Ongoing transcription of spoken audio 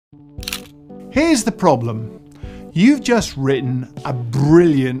Here's the problem. You've just written a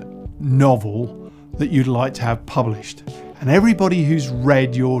brilliant novel that you'd like to have published, and everybody who's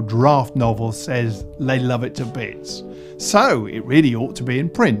read your draft novel says they love it to bits. So it really ought to be in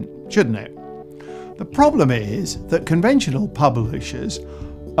print, shouldn't it? The problem is that conventional publishers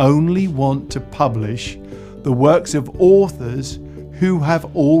only want to publish the works of authors who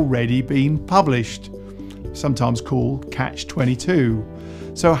have already been published, sometimes called Catch-22.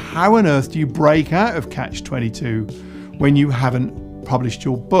 So how on earth do you break out of Catch-22 when you haven't published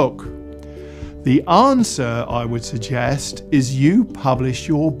your book? The answer, I would suggest, is you publish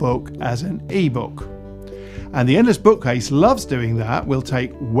your book as an ebook. And the Endless Bookcase loves doing that. We'll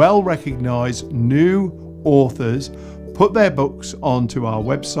take well-recognized new authors, put their books onto our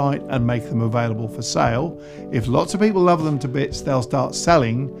website and make them available for sale. If lots of people love them to bits, they'll start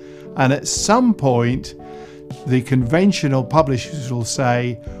selling. And at some point, the conventional publishers will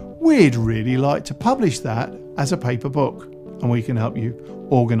say, we'd really like to publish that as a paper book, and we can help you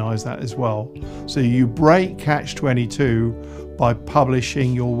organize that as well. So you break Catch-22 by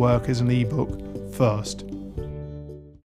publishing your work as an ebook first.